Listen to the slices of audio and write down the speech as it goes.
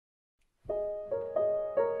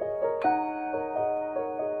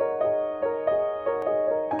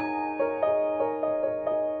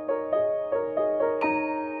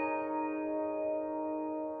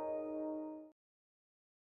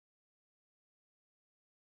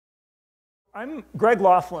I'm Greg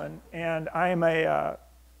Laughlin, and I am a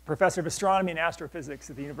professor of astronomy and astrophysics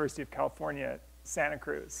at the University of California at Santa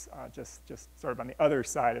Cruz, just sort of on the other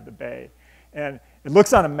side of the bay. And it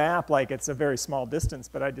looks on a map like it's a very small distance,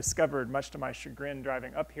 but I discovered, much to my chagrin,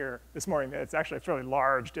 driving up here this morning, that it's actually a fairly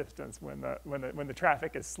large distance when the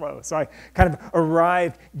traffic is slow. So I kind of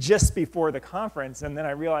arrived just before the conference, and then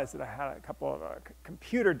I realized that I had a couple of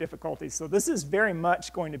computer difficulties. So this is very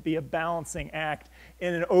much going to be a balancing act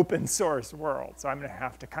in an open source world. So I'm going to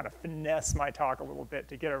have to kind of finesse my talk a little bit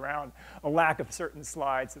to get around a lack of certain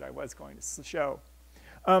slides that I was going to show.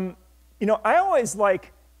 You know, I always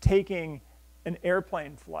like taking an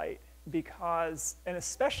airplane flight because, and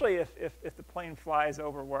especially if the plane flies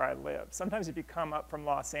over where I live. Sometimes if you come up from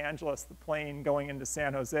Los Angeles, the plane going into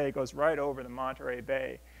San Jose goes right over the Monterey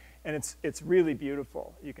Bay. And it's really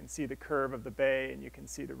beautiful. You can see the curve of the bay, and you can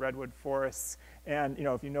see the redwood forests. And you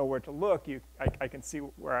know, if you know where to look, I can see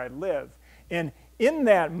where I live. And in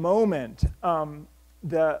that moment,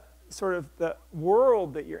 the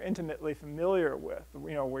world that you're intimately familiar with,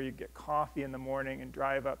 you know, where you get coffee in the morning and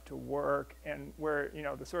drive up to work, and where, you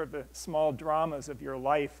know, the small dramas of your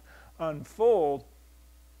life unfold,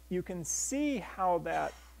 you can see how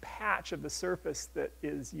that patch of the surface that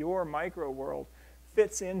is your micro world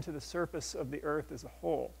fits into the surface of the Earth as a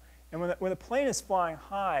whole. And when a plane is flying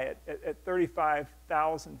high at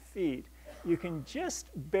 35,000 feet, you can just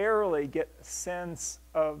barely get a sense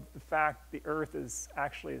of the fact the Earth is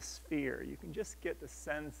actually a sphere. You can just get the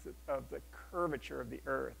sense of the curvature of the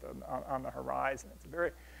Earth on the horizon. It's a very,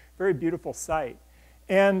 very beautiful sight.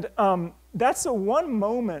 And that's the one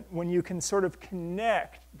moment when you can sort of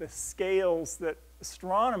connect the scales that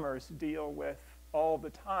astronomers deal with all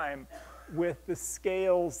the time with the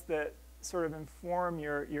scales that sort of inform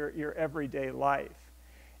your everyday life.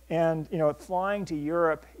 And you know, flying to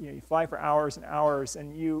Europe, you fly for hours and hours,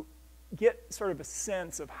 and you get sort of a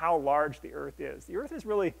sense of how large the Earth is. The Earth is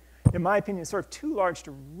really, in my opinion, sort of too large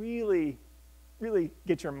to really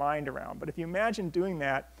get your mind around. But if you imagine doing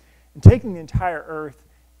that and taking the entire Earth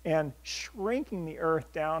and shrinking the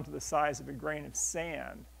Earth down to the size of a grain of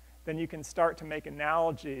sand, then you can start to make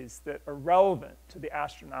analogies that are relevant to the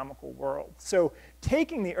astronomical world. So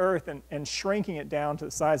taking the Earth and shrinking it down to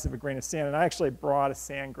the size of a grain of sand, and I actually brought a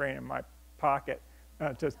sand grain in my pocket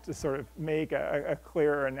to sort of make a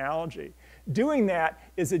clearer analogy. Doing that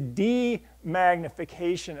is a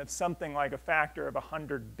demagnification of something like a factor of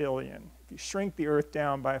 100 billion. If you shrink the Earth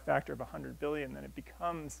down by a factor of 100 billion, then it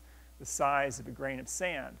becomes the size of a grain of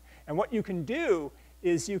sand. And what you can do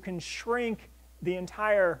is you can shrink the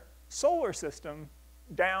entire solar system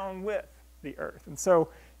down with the Earth. And so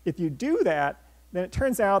if you do that, then it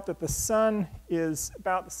turns out that the sun is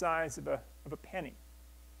about the size of a penny.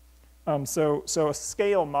 So a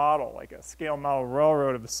scale model, like a scale model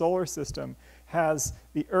railroad of the solar system, has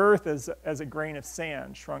the Earth as a grain of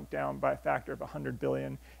sand shrunk down by a factor of 100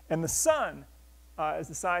 billion, and the sun as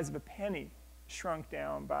the size of a penny shrunk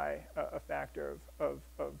down by a factor of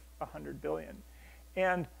 100 billion.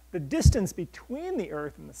 And the distance between the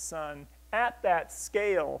Earth and the sun at that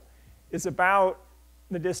scale is about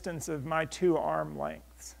the distance of my 2 arm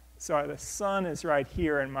lengths. So the sun is right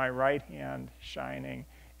here in my right hand shining,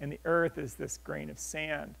 and the Earth is this grain of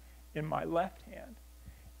sand in my left hand.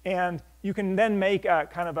 And you can then make a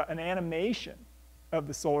kind of an animation of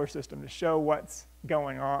the solar system to show what's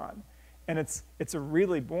going on. And it's a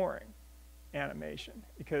really boring animation,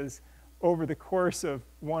 because over the course of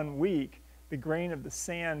 1 week, the grain of the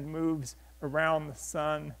sand moves around the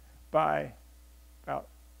sun by about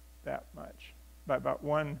that much, by about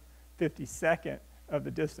 1/52nd of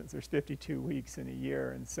the distance. There's 52 weeks in a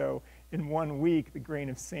year, and so in 1 week, the grain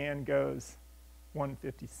of sand goes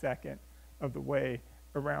 1/52nd of the way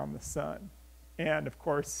around the sun. And of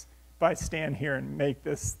course, if I stand here and make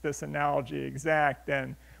this analogy exact,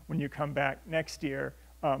 then when you come back next year,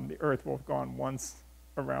 the Earth will have gone once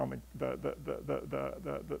around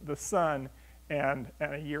the sun, and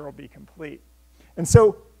a year will be complete. And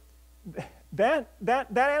so that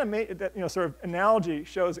sort of analogy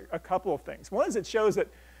shows a couple of things. One is it shows that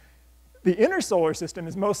the inner solar system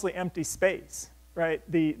is mostly empty space, right?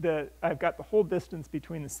 I've got the whole distance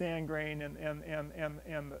between the sand grain and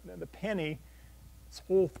the penny. This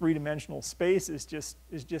whole three-dimensional space is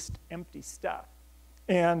just empty stuff.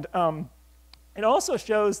 And it also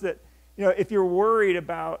shows that, you know, if you're worried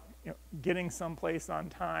about, you know, getting someplace on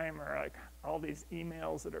time, or like all these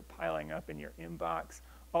emails that are piling up in your inbox,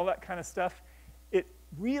 all that kind of stuff, it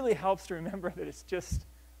really helps to remember that it's just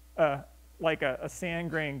like a sand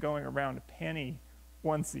grain going around a penny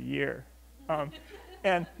once a year.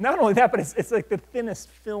 And not only that, but it's like the thinnest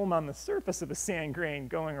film on the surface of a sand grain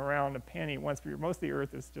going around a penny once most of the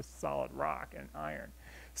Earth is just solid rock and iron.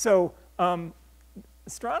 So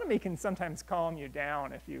astronomy can sometimes calm you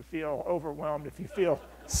down if you feel overwhelmed, if you feel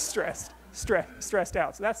stressed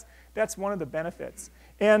out. So that's one of the benefits.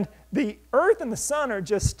 And the Earth and the Sun are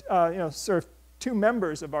just sort of two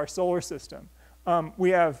members of our solar system. We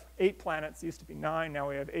have 8 planets. It used to be 9. Now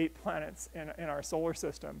we have 8 planets in our solar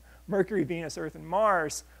system. Mercury, Venus, Earth, and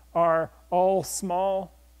Mars are all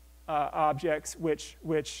small objects which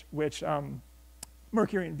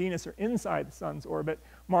Mercury and Venus are inside the Sun's orbit.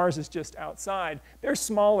 Mars is just outside. They're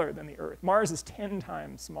smaller than the Earth. Mars is 10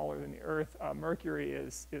 times smaller than the Earth. Mercury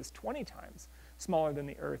is 20 times smaller than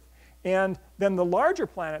the Earth. And then the larger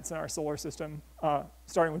planets in our solar system,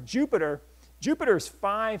 starting with Jupiter, Jupiter is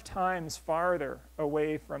 5 times farther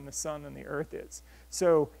away from the Sun than the Earth is.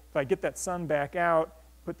 So if I get that Sun back out,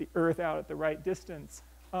 put the Earth out at the right distance,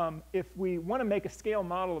 if we want to make a scale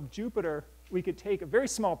model of Jupiter, we could take a very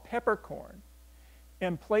small peppercorn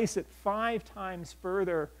and place it 5 times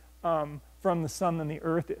further from the Sun than the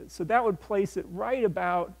Earth is. So that would place it right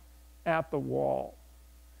about at the wall.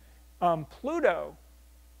 Pluto,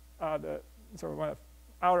 the sort of one of the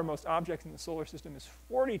outermost objects in the solar system, is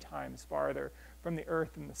 40 times farther from the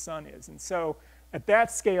Earth than the Sun is. And so at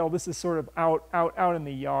that scale, this is sort of out in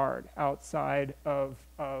the yard, outside of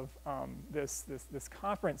this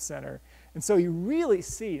conference center. And so you really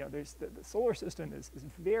see, the solar system is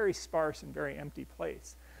a very sparse and very empty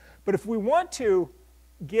place. But if we want to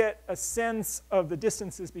get a sense of the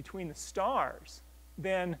distances between the stars,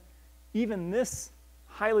 then even this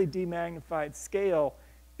highly demagnified scale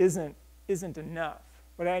isn't enough.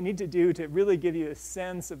 What I need to do to really give you a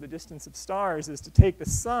sense of the distance of stars is to take the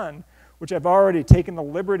Sun, which I've already taken the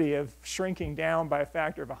liberty of shrinking down by a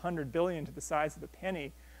factor of 100 billion to the size of a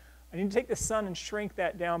penny. I need to take the Sun and shrink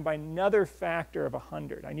that down by another factor of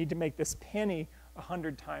 100. I need to make this penny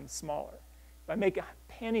 100 times smaller. If I make a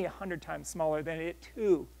penny 100 times smaller, then it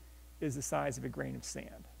too is the size of a grain of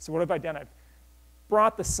sand. So what have I done? I've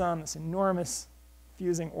brought the Sun, this enormous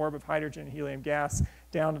fusing orb of hydrogen and helium gas,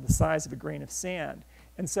 down to the size of a grain of sand.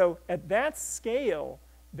 And so at that scale,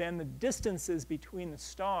 then the distances between the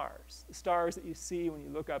stars that you see when you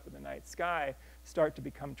look up in the night sky, start to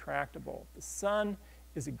become tractable. The Sun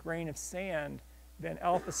is a grain of sand, then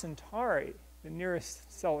Alpha Centauri, the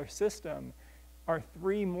nearest solar system, are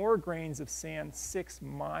 3 more grains of sand 6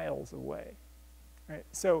 miles away. Right?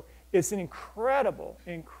 So it's an incredible,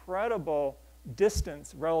 incredible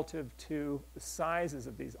distance relative to the sizes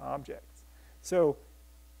of these objects. So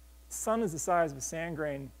Sun is the size of a sand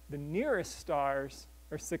grain. The nearest stars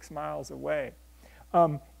are 6 miles away.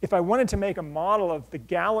 If I wanted to make a model of the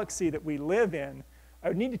galaxy that we live in, I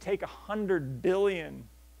would need to take 100 billion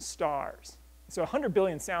stars. So 100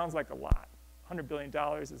 billion sounds like a lot. $100 billion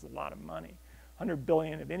is a lot of money. 100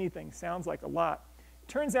 billion of anything sounds like a lot. It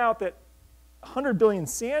turns out that 100 billion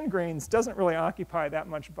sand grains doesn't really occupy that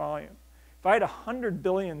much volume. If I had 100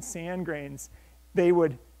 billion sand grains, they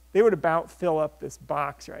would about fill up this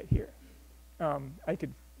box right here.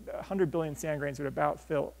 100 billion sand grains would about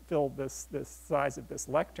fill this size of this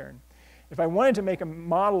lectern. If I wanted to make a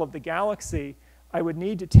model of the galaxy, I would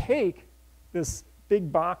need to take this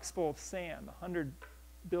big box full of sand, 100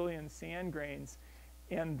 billion sand grains,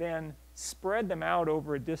 and then spread them out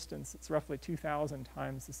over a distance that's roughly 2,000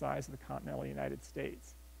 times the size of the continental United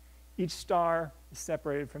States. Each star is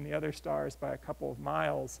separated from the other stars by a couple of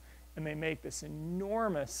miles, and they make this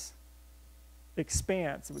enormous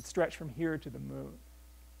expanse. It would stretch from here to the moon,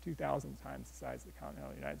 2,000 times the size of the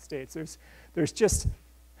continental United States. There's just,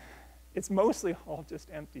 it's mostly all just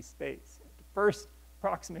empty space. The first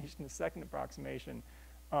approximation, the second approximation,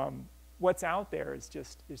 what's out there is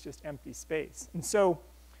just empty space. And so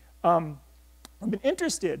I've been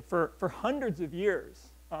interested for hundreds of years.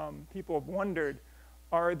 People have wondered,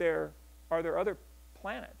 are there other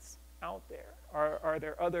planets out there? Are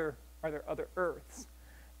there other Earths?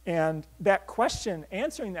 And that question,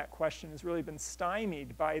 answering that question, has really been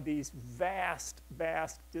stymied by these vast,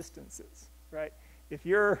 vast distances, right? If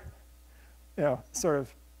you're, sort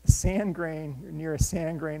of a sand grain, you're near a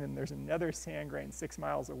sand grain, and there's another sand grain 6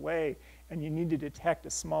 miles away, and you need to detect a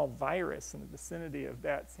small virus in the vicinity of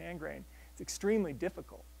that sand grain, it's extremely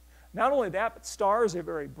difficult. Not only that, but stars are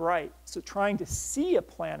very bright, so trying to see a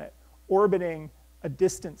planet orbiting a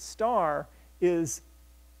distant star is,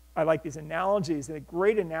 I like these analogies. A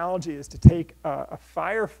great analogy is to take a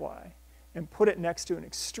firefly and put it next to an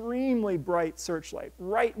extremely bright searchlight,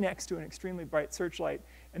 right next to an extremely bright searchlight,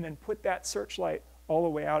 and then put that searchlight all the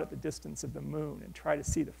way out at the distance of the moon and try to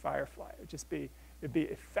see the firefly. It would just be it'd be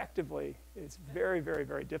effectively, it's very, very,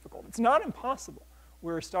 very difficult. It's not impossible.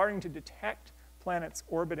 We're starting to detect planets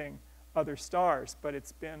orbiting other stars, but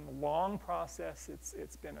it's been a long process.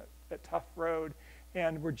 It's been a tough road,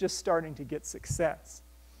 and we're just starting to get success.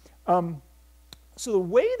 So the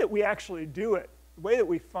way that we actually do it, the way that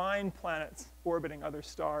we find planets orbiting other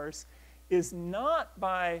stars, is not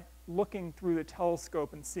by looking through the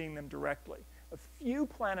telescope and seeing them directly. A few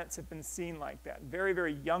planets have been seen like that. Very,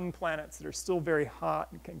 very young planets that are still very hot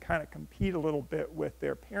and can kind of compete a little bit with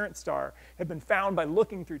their parent star have been found by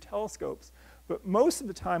looking through telescopes. But most of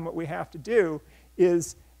the time what we have to do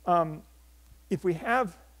is, if we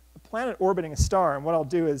have a planet orbiting a star, and what I'll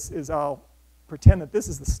do is I'll pretend that this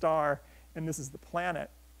is the star and this is the planet.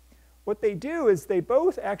 What they do is they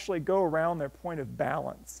both actually go around their point of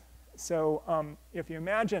balance. So if you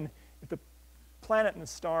imagine if the planet and the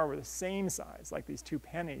star were the same size, like these two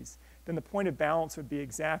pennies, then the point of balance would be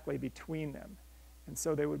exactly between them. And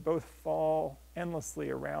so they would both fall endlessly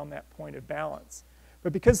around that point of balance.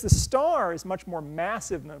 But because the star is much more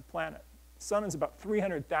massive than the planet, the sun is about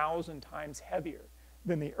 300,000 times heavier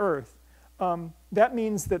than the Earth, that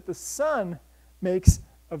means that the sun makes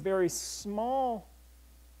a very small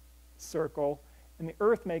circle, and the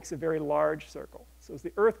Earth makes a very large circle. So as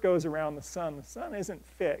the Earth goes around the sun isn't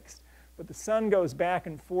fixed, but the sun goes back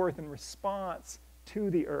and forth in response to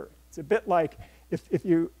the Earth. It's a bit like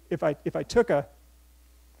if I took a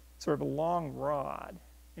sort of a long rod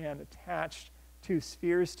and attached two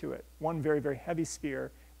spheres to it, one very, very heavy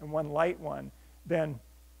sphere and one light one, then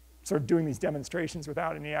sort of doing these demonstrations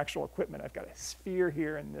without any actual equipment. I've got a sphere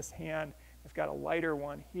here in this hand, I've got a lighter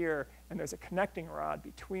one here, and there's a connecting rod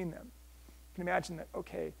between them. You can imagine that,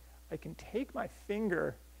 okay, I can take my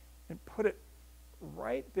finger and put it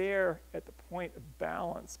right there at the point of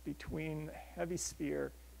balance between the heavy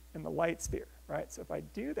sphere and the light sphere, right? So if I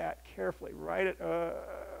do that carefully, right at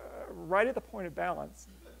the point of balance,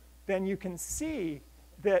 then you can see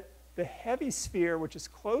that the heavy sphere, which is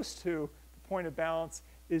close to the point of balance,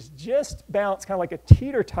 is just balanced, kind of like a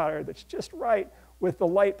teeter-totter that's just right with the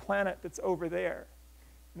light planet that's over there.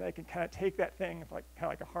 And I can kind of take that thing, kind of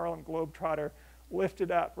like a Harlem Globetrotter, lift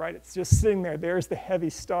it up, right? It's just sitting there. There's the heavy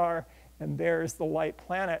star, and there's the light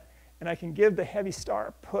planet. And I can give the heavy star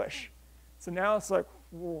a push. So now it's like,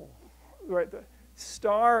 whoa, right? The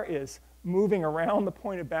star is moving around the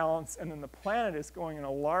point of balance, and then the planet is going in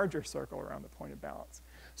a larger circle around the point of balance.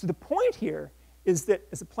 So the point here is that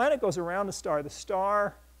as the planet goes around the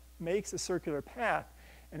star makes a circular path.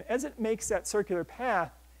 And as it makes that circular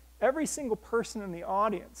path, every single person in the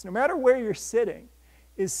audience, no matter where you're sitting,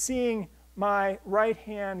 is seeing my right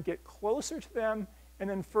hand get closer to them and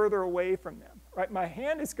then further away from them. Right? My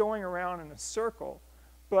hand is going around in a circle,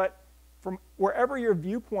 but from wherever your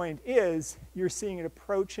viewpoint is, you're seeing it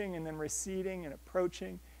approaching and then receding and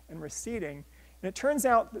approaching and receding. And it turns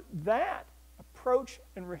out that that approach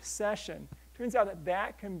and recession, turns out that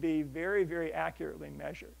that can be very, very accurately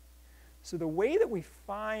measured. So the way that we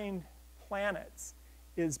find planets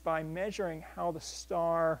is by measuring how the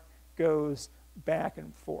star goes back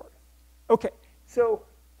and forth. Okay, so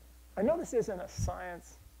I know this isn't a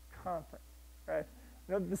science conference, right?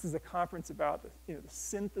 I know this is a conference about the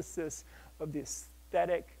synthesis of the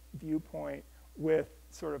aesthetic viewpoint with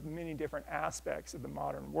sort of many different aspects of the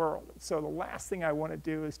modern world. And so the last thing I want to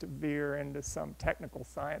do is to veer into some technical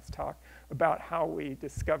science talk about how we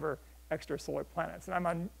discover extrasolar planets. And I'm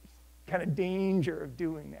on kind of danger of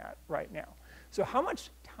doing that right now. So how much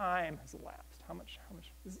time has elapsed? How much,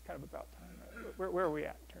 this is kind of about time. Right? Where are we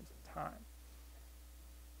at in terms of time?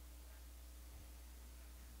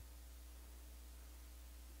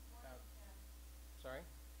 Sorry?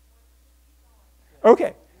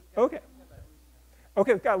 Okay, okay.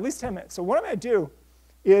 Okay, we've got at least 10 minutes. So what I'm going to do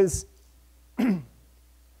is I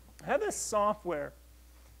have this software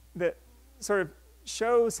that sort of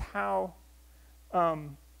shows how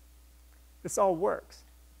this all works.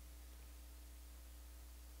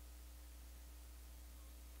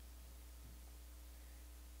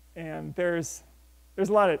 And there's a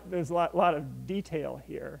lot of detail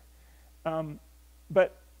here,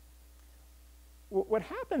 but what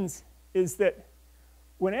happens is that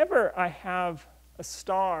whenever I have a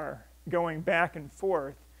star going back and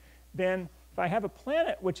forth, then if I have a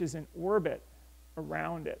planet which is in orbit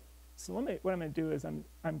around it, so what I'm going to do is I'm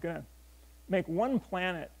going to make one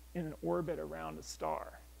planet in an orbit around a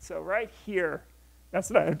star. So right here, that's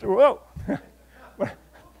what I have to. Whoa.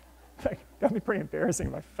 That'd be pretty embarrassing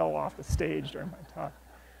if I fell off the stage during my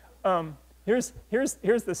talk. Here's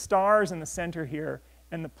the stars in the center here,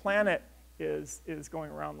 and the planet is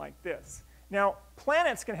going around like this. Now,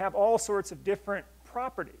 planets can have all sorts of different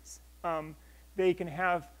properties. they can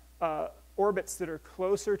have orbits that are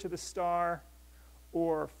closer to the star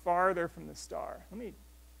or farther from the star. Let me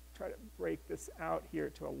try to break this out here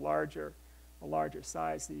to a larger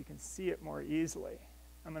size so you can see it more easily.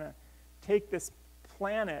 I'm going to take this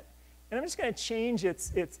planet, and I'm just going to change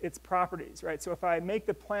its properties, right? So if I make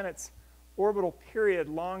the planet's orbital period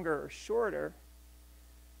longer or shorter,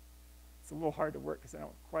 it's a little hard to work because I don't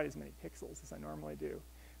have quite as many pixels as I normally do.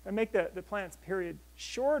 If I make the planet's period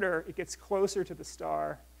shorter, it gets closer to the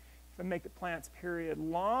star. If I make the planet's period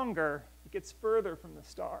longer, it gets further from the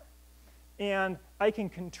star. And I can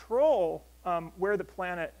control where the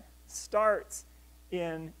planet starts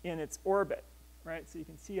in its orbit, right? So you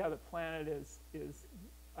can see how the planet is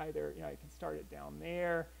either, I can start it down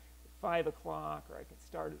there at 5 o'clock, or I can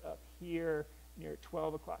start it up here near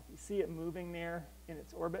 12 o'clock. You see it moving there in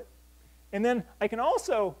its orbit? And then I can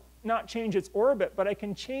also not change its orbit, but I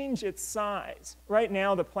can change its size. Right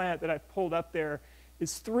now, the planet that I've pulled up there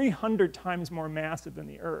is 300 times more massive than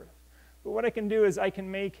the Earth. But what I can do is I can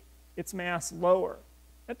make its mass lower.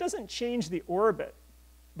 That doesn't change the orbit.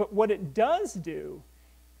 But what it does do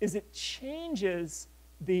is it changes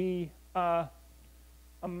the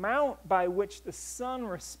amount by which the sun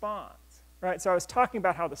responds, right? So I was talking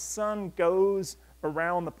about how the sun goes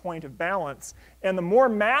around the point of balance. And the more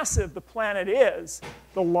massive the planet is,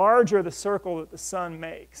 the larger the circle that the sun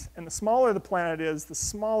makes. And the smaller the planet is, the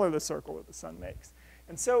smaller the circle that the sun makes.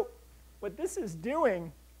 And so what this is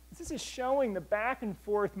doing is this is showing the back and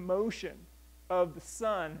forth motion of the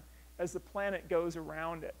sun as the planet goes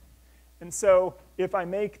around it. And so if I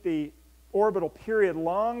make the orbital period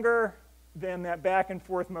longer, then that back and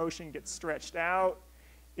forth motion gets stretched out.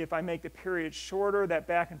 If I make the period shorter, that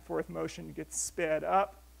back and forth motion gets sped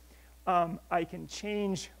up. I can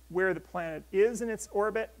change where the planet is in its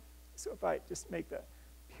orbit. So if I just make the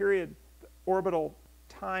period, the orbital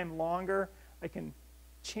time longer, I can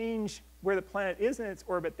change where the planet is in its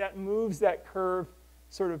orbit. That moves that curve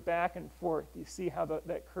sort of back and forth. You see how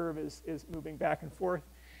that curve is moving back and forth.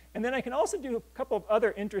 And then I can also do a couple of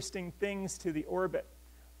other interesting things to the orbit.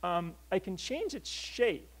 I can change its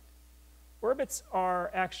shape. Orbits are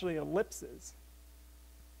actually ellipses.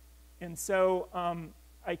 And so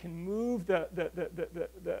I can move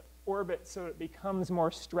the orbit so it becomes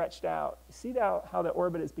more stretched out. You see how the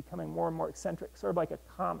orbit is becoming more and more eccentric, sort of like a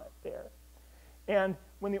comet there. And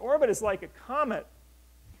when the orbit is like a comet,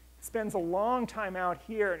 it spends a long time out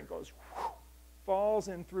here, and it goes, falls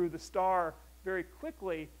in through the star very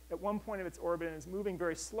quickly at one point of its orbit and is moving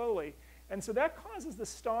very slowly. And so that causes the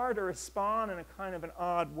star to respond in a kind of an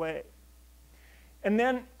odd way. And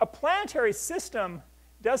then a planetary system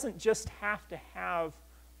doesn't just have to have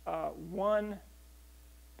one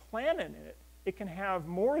planet in it. It can have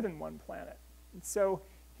more than one planet. And so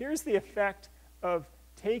here's the effect of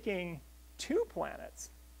taking two planets.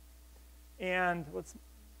 And let's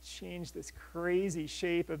change this crazy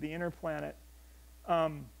shape of the inner planet.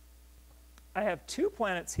 I have two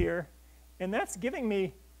planets here, and that's giving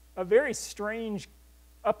me a very strange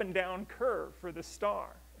up and down curve for the star.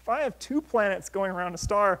 If I have two planets going around a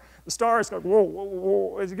star, the star is going, whoa, whoa,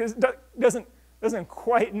 whoa. It doesn't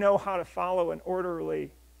quite know how to follow an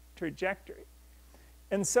orderly trajectory.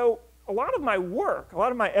 And so a lot of my work, a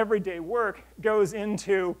lot of my everyday work goes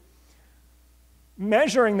into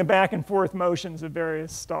measuring the back and forth motions of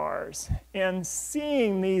various stars and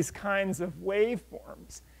seeing these kinds of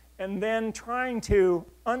waveforms and then trying to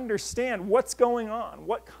understand what's going on,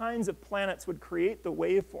 what kinds of planets would create the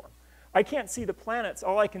waveform. I can't see the planets.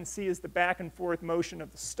 All I can see is the back and forth motion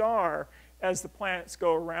of the star as the planets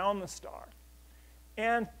go around the star.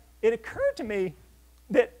 And it occurred to me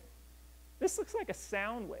that this looks like a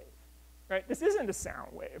sound wave, right? This isn't a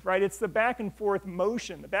sound wave, right? It's the back and forth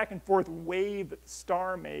motion, the back and forth wave that the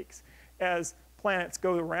star makes as planets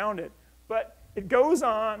go around it. But it goes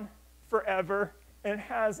on forever, and it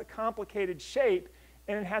has a complicated shape,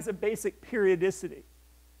 and it has a basic periodicity.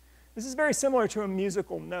 This is very similar to a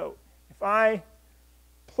musical note. If I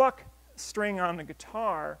pluck a string on the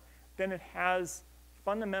guitar, then it has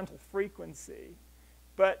fundamental frequency.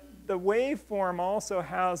 But the waveform also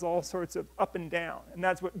has all sorts of up and down. And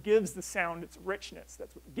that's what gives the sound its richness.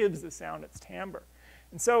 That's what gives the sound its timbre.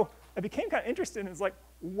 And so I became kind of interested in, it's like,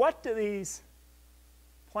 what do these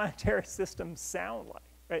planetary systems sound like?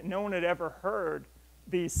 Right? No one had ever heard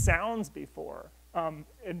these sounds before.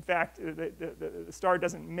 In fact, the star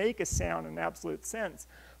doesn't make a sound in an absolute sense.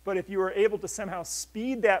 But if you were able to somehow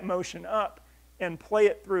speed that motion up and play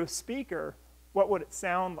it through a speaker, what would it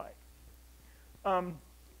sound like?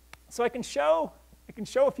 So I can show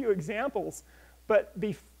a few examples. But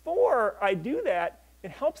before I do that,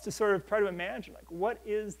 it helps to sort of try to imagine, like, what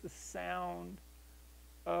is the sound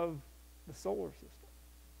of the solar system.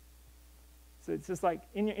 So it's just like,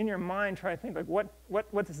 in your mind, try to think, like,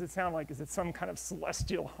 what does it sound like? Is it some kind of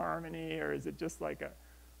celestial harmony, or is it just like a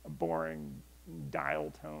boring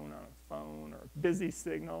dial tone on a phone, or a busy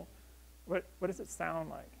signal? What does it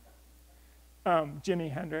sound like?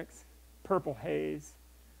 Jimi Hendrix, Purple Haze.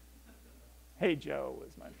 Hey Joe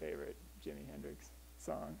was my favorite Jimi Hendrix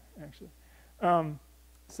song, actually.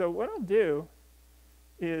 So what I'll do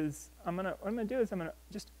is, I'm gonna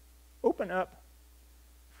just open up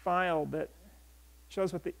a file that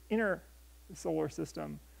shows what the inner solar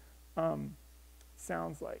system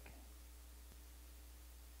sounds like.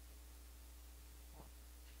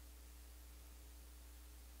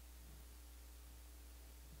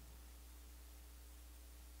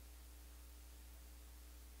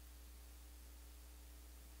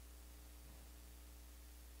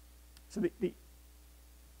 So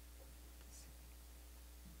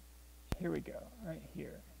here we go, right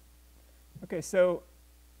here. Okay, so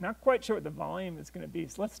not quite sure what the volume is going to be,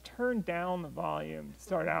 so let's turn down the volume to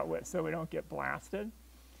start out with so we don't get blasted.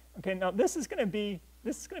 Okay, now this is going to be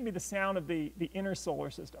the sound of the inner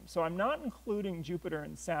solar system. So I'm not including Jupiter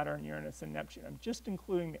and Saturn, Uranus and Neptune. I'm just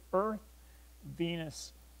including the Earth,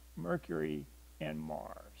 Venus, Mercury, and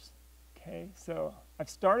Mars. Okay, so I've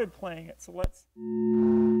started playing it, so let's...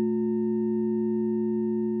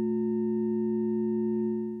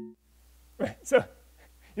 So,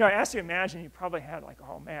 I asked you to imagine, you probably had like,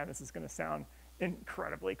 oh man, this is going to sound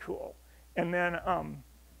incredibly cool. And then, and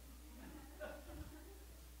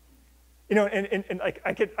like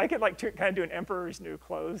I could like kind of do an Emperor's New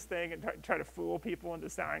Clothes thing and try to fool people into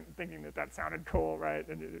thinking that sounded cool, right?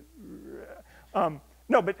 And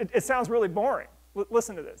no, but it sounds really boring.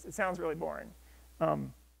 Listen to this. It sounds really boring.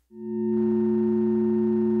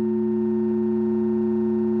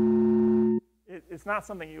 It's not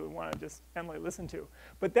something you would want to just endlessly listen to.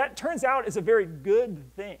 But that turns out is a very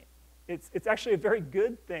good thing. It's actually a very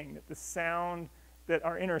good thing that the sound that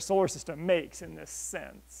our inner solar system makes in this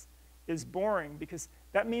sense is boring, because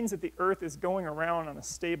that means that the Earth is going around on a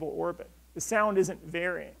stable orbit. The sound isn't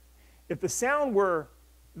varying. If the sound were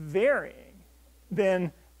varying,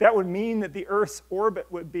 then that would mean that the Earth's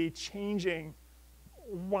orbit would be changing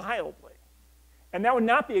wildly. And that would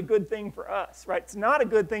not be a good thing for us, right? It's not a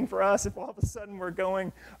good thing for us if all of a sudden we're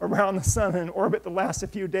going around the sun in an orbit that lasts a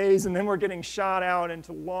few days, and then we're getting shot out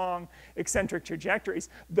into long eccentric trajectories.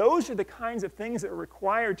 Those are the kinds of things that are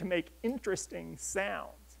required to make interesting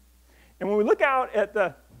sounds. And when we look out at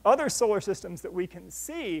the other solar systems that we can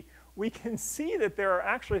see that there are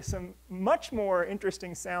actually some much more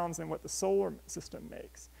interesting sounds than what the solar system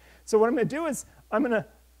makes. So what I'm going to do is I'm going to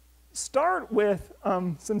start with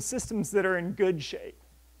some systems that are in good shape.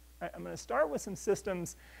 I'm going to start with some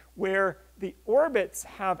systems where the orbits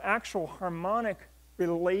have actual harmonic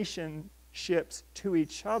relationships to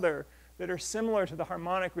each other that are similar to the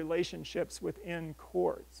harmonic relationships within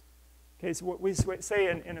chords. Okay, so what we say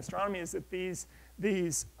in astronomy is that these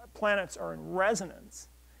planets are in resonance.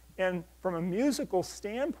 And from a musical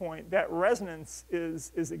standpoint, that resonance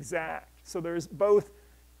is exact. So there's both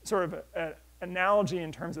sort of an analogy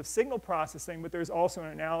in terms of signal processing, but there's also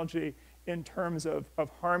an analogy in terms of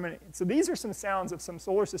harmony. So these are some sounds of some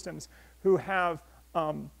solar systems who have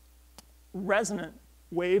resonant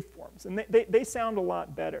waveforms, and they sound a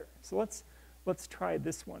lot better. So let's try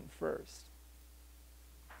this one first.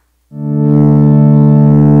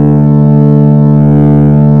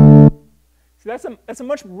 So that's a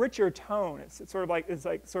much richer tone. It's sort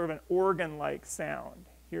of an organ-like sound.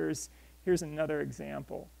 Here's another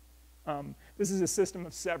example. This is a system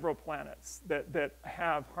of several planets that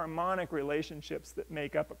have harmonic relationships that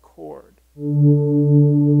make up a chord. If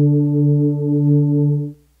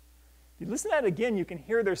you listen to that again, you can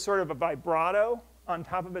hear there's sort of a vibrato on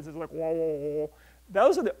top of it. It's like whoa, whoa, whoa.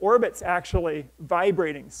 Those are the orbits actually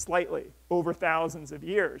vibrating slightly over thousands of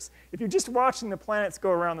years. If you're just watching the planets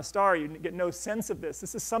go around the star, you get no sense of this.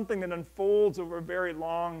 This is something that unfolds over a very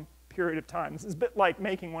long period of time. This is a bit like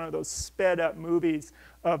making one of those sped up movies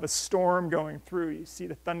of a storm going through. You see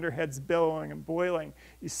the thunderheads billowing and boiling.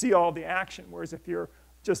 You see all the action, whereas if you're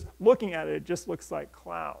just looking at it, it just looks like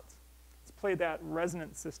clouds. Let's play that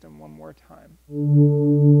resonance system one more time.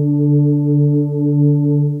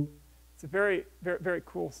 It's a very, very, very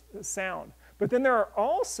cool sound. But then there are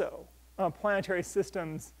also planetary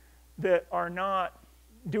systems that are not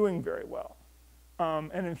doing very well.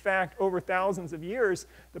 And in fact, over thousands of years,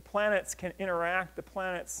 the planets can interact, the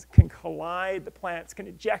planets can collide, the planets can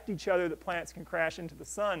eject each other, the planets can crash into the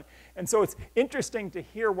sun. And so it's interesting to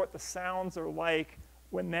hear what the sounds are like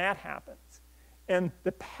when that happens. And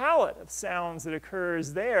the palette of sounds that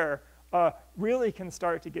occurs there really can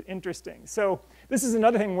start to get interesting. So this is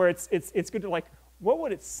another thing where it's good to like, what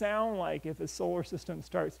would it sound like if the solar system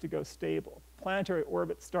starts to go stable? Planetary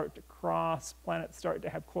orbits start to cross, planets start to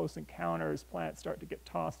have close encounters, planets start to get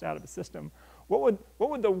tossed out of the system. What would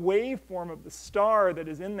the waveform of the star that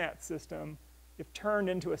is in that system, if turned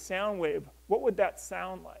into a sound wave, what would that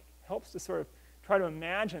sound like? It helps to sort of try to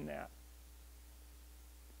imagine that.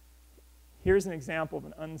 Here's an example of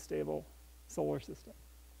an unstable solar system.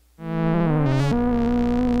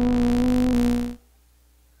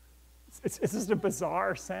 It's just a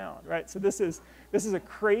bizarre sound, right? So this is a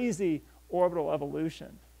crazy orbital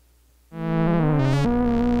evolution.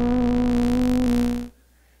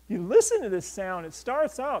 If you listen to this sound, it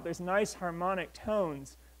starts out, there's nice harmonic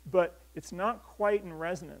tones, but it's not quite in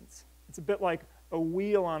resonance. It's a bit like a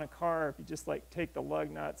wheel on a car. If you just like take the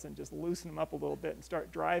lug nuts and just loosen them up a little bit and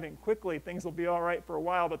start driving quickly, things will be all right for a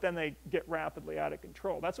while, but then they get rapidly out of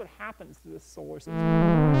control. That's what happens to this solar system.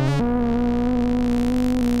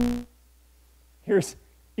 Here's,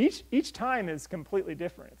 each time is completely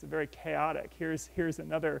different. It's very chaotic. Here's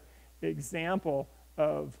another example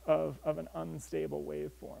of an unstable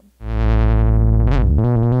waveform.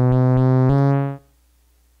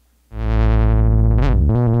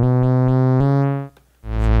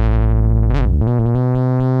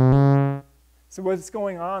 So what's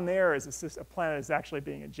going on there is a planet is actually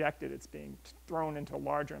being ejected. It's being thrown into a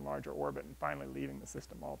larger and larger orbit and finally leaving the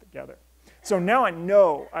system altogether. So now I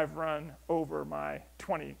know I've run over my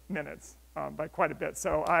 20 minutes by quite a bit.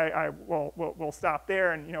 So we'll stop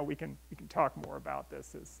there, and we can talk more about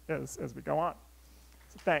this as we go on.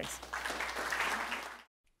 So thanks.